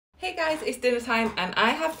Hey guys, it's dinner time and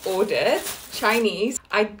I have ordered Chinese.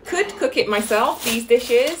 I could cook it myself, these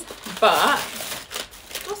dishes, but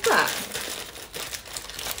what's that?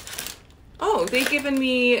 Oh, they've given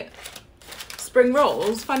me spring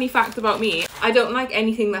rolls. Funny fact about me, I don't like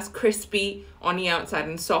anything that's crispy on the outside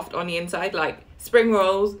and soft on the inside, like spring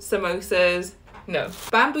rolls, samosas, no.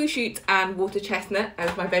 Bamboo shoots and water chestnut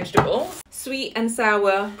as my vegetables. Sweet and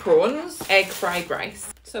sour prawns, egg fried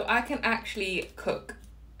rice. So I can actually cook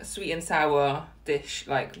a sweet and sour dish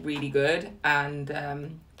like really good, and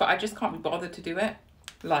but I just can't be bothered to do it.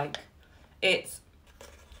 Like, it's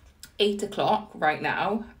 8 o'clock right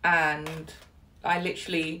now and I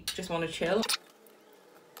literally just want to chill.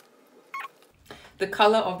 The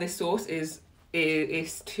color of this sauce is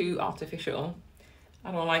too artificial.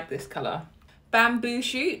 I don't like this color. Bamboo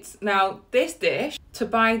shoots. Now this dish, to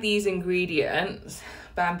buy these ingredients,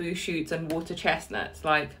 bamboo shoots and water chestnuts,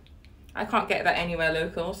 like I can't get that anywhere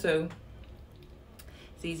local, so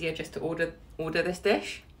it's easier just to order this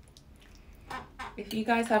dish. If you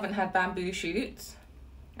guys haven't had bamboo shoots,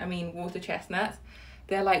 I mean water chestnuts,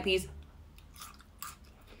 they're like these,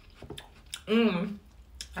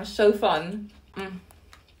 are so fun.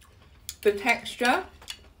 The texture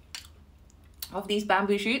of these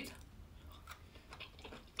bamboo shoots,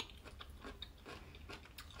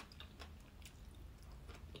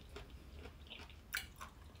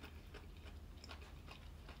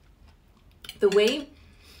 the way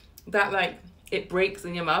that like it breaks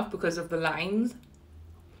in your mouth because of the lines.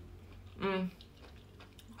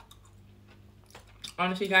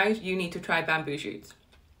 Honestly guys, you need to try bamboo shoots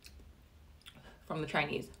from the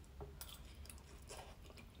Chinese.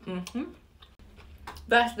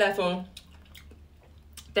 That's there for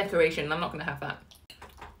decoration. I'm not gonna have that.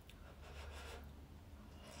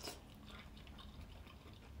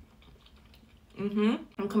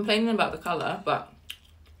 I'm complaining about the color, but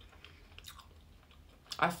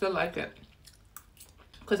I still like it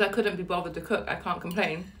because I couldn't be bothered to cook. I can't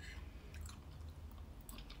complain.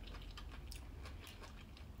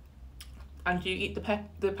 And do you eat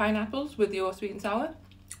the pineapples with your sweet and sour?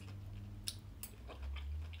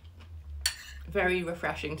 Very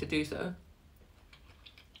refreshing to do so.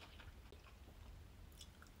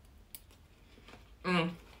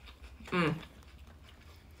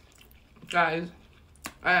 Guys,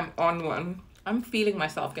 I am on one. I'm feeling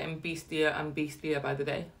myself getting beastier and beastier by the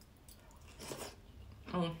day.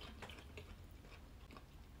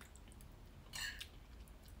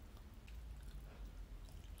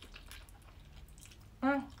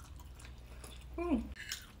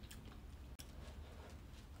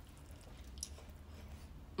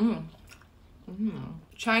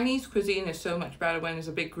 Chinese cuisine is so much better when there's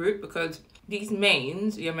a big group, because these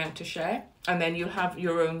mains you're meant to share and then you'll have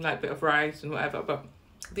your own like bit of rice and whatever, but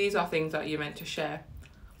these are things that you're meant to share.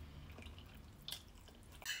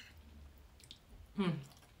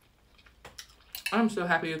 I'm so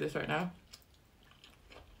happy with this right now.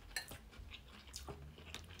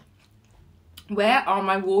 Where are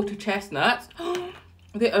my water chestnuts?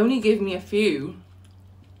 They only give me a few.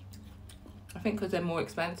 I think because they're more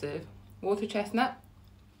expensive. Water chestnut.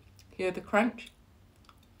 Hear the crunch.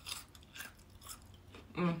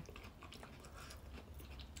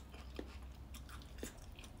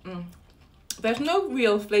 There's no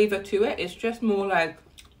real flavour to it. It's just more like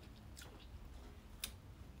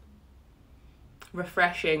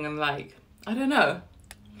refreshing and like, I don't know.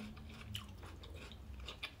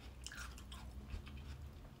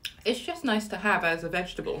 It's just nice to have as a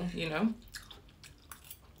vegetable, you know.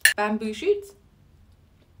 Bamboo shoots.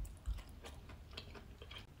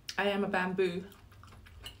 I am a bamboo.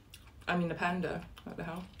 I mean a panda. What the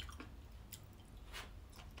hell?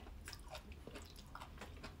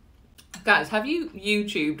 Guys, have you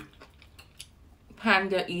YouTubed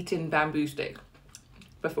panda eating bamboo stick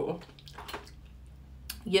before?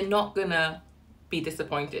 You're not gonna be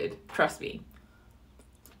disappointed, trust me.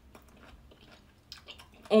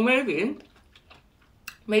 Or maybe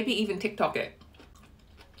even TikTok it.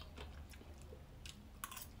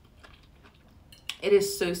 It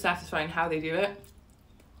is so satisfying how they do it.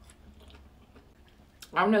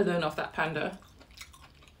 I'm gonna learn off that panda.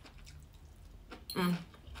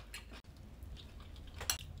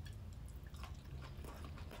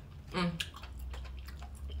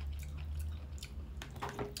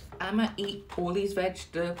 I'ma eat all these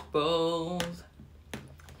vegetables.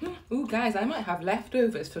 Ooh, guys, I might have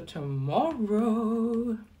leftovers for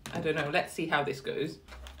tomorrow. I don't know. Let's see how this goes.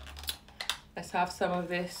 Let's have some of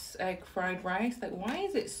this egg fried rice. Like, why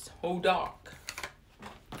is it so dark?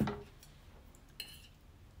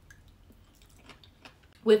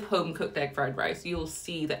 With home cooked egg fried rice, you'll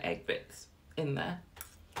see the egg bits in there.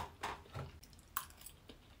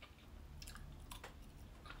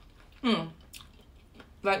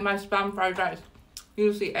 Like my spam fried rice.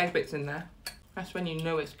 You'll see egg bits in there. That's when you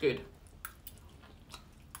know it's good.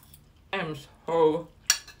 I am so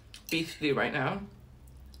beastly right now.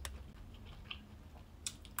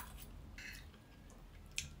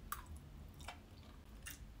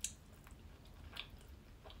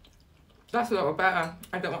 That's a little better.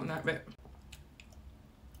 I don't want that bit.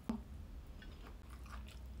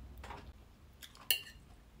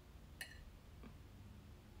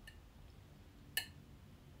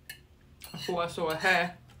 I thought I saw a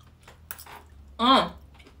hair. I'm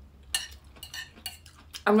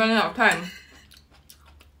running out of time.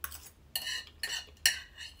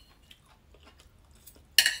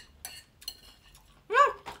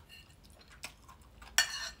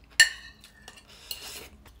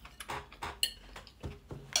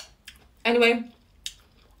 Anyway,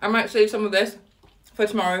 I might save some of this for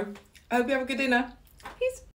tomorrow. I hope you have a good dinner. Peace.